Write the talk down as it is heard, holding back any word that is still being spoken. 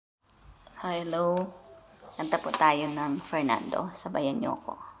Hello. Kanta po tayo ng Fernando. Sabayan niyo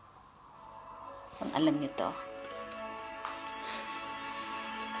ako. Kung alam niyo to.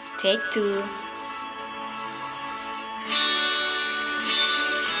 Take 2.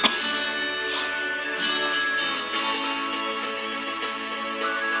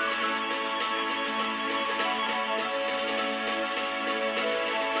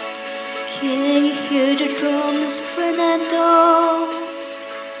 Can you hear the drums, Fernando?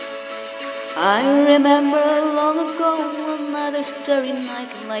 I remember long ago another starry night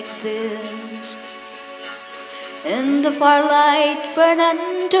like this. In the firelight,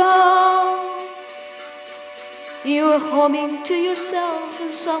 Fernando, you were humming to yourself and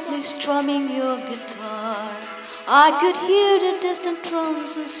softly strumming your guitar. I could hear the distant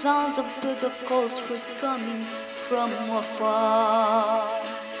drums and sounds of bugle calls were coming from afar.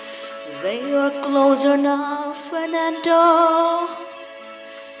 They are closer now, Fernando.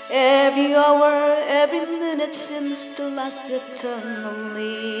 Every hour, every minute seems to last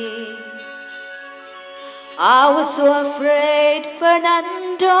eternally. I was so afraid,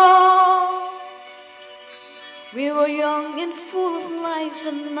 Fernando. We were young and full of life,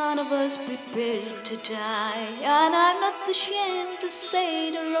 and none of us prepared to die. And I'm not ashamed to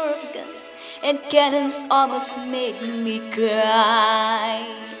say the roar of guns and cannons almost made me cry.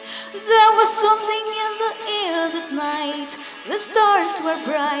 There was something in the air that night. The stars were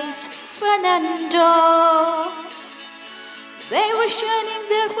bright, Fernando. They were shining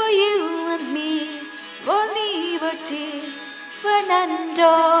there for you and me, for liberty,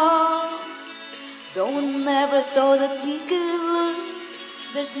 Fernando. Though we never thought that we could lose,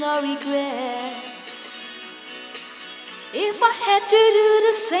 there's no regret. If I had to do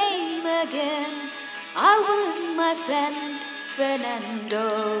the same again, I would, my friend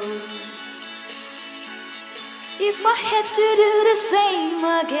Fernando. If I had to do the same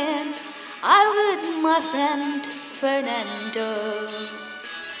again, I would, my friend Fernando.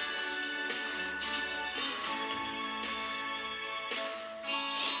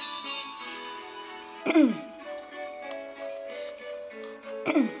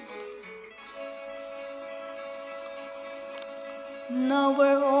 Now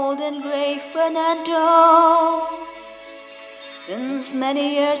we're old and gray, Fernando. Since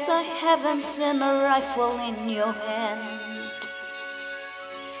many years I haven't seen a rifle in your hand.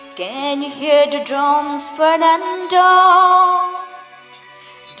 Can you hear the drums, Fernando?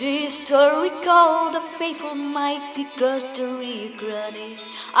 Do you still recall the fateful night we crossed the Rio Grande?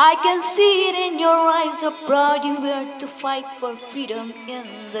 I can see it in your eyes, how proud you were to fight for freedom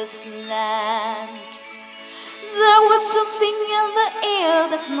in this land. There was something in the air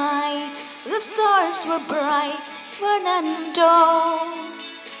that night. The stars were bright, Fernando.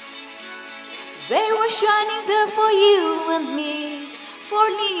 They were shining there for you and me, for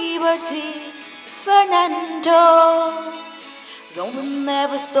liberty, Fernando. Though we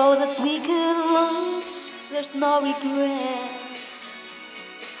never thought that we could lose, there's no regret.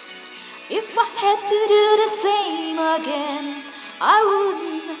 If I had to do the same again, I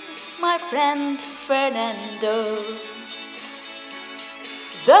would, my friend Fernando.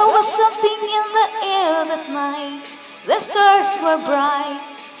 There was something in the air that night. The stars were bright,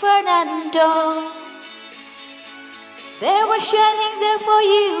 Fernando. They were shining there for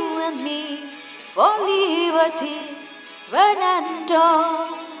you and me, for liberty, Fernando.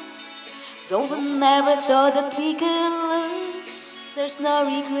 Though we never thought that we could lose, there's no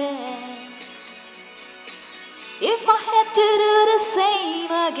regret. If I had to do the same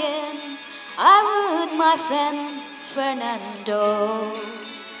again, I would, my friend Fernando.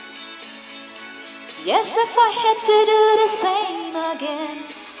 Yes, if I had to do the same again,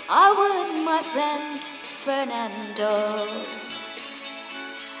 I would, my friend Fernando.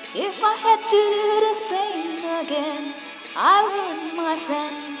 If I had to do the same again, I would, my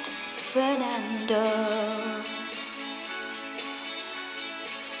friend Fernando.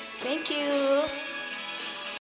 Thank you.